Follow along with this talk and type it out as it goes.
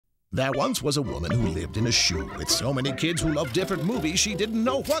There once was a woman who lived in a shoe with so many kids who loved different movies she didn't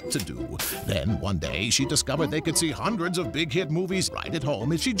know what to do. Then one day she discovered they could see hundreds of big hit movies right at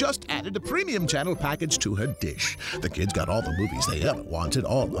home if she just added a premium channel package to her dish. The kids got all the movies they ever wanted,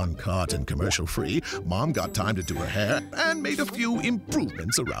 all uncut and commercial free. Mom got time to do her hair and made a few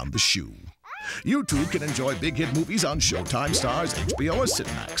improvements around the shoe. You too can enjoy big hit movies on Showtime, Stars, HBO, or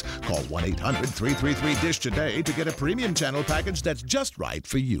Cinemax. Call 1-800-333-DISH today to get a premium channel package that's just right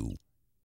for you.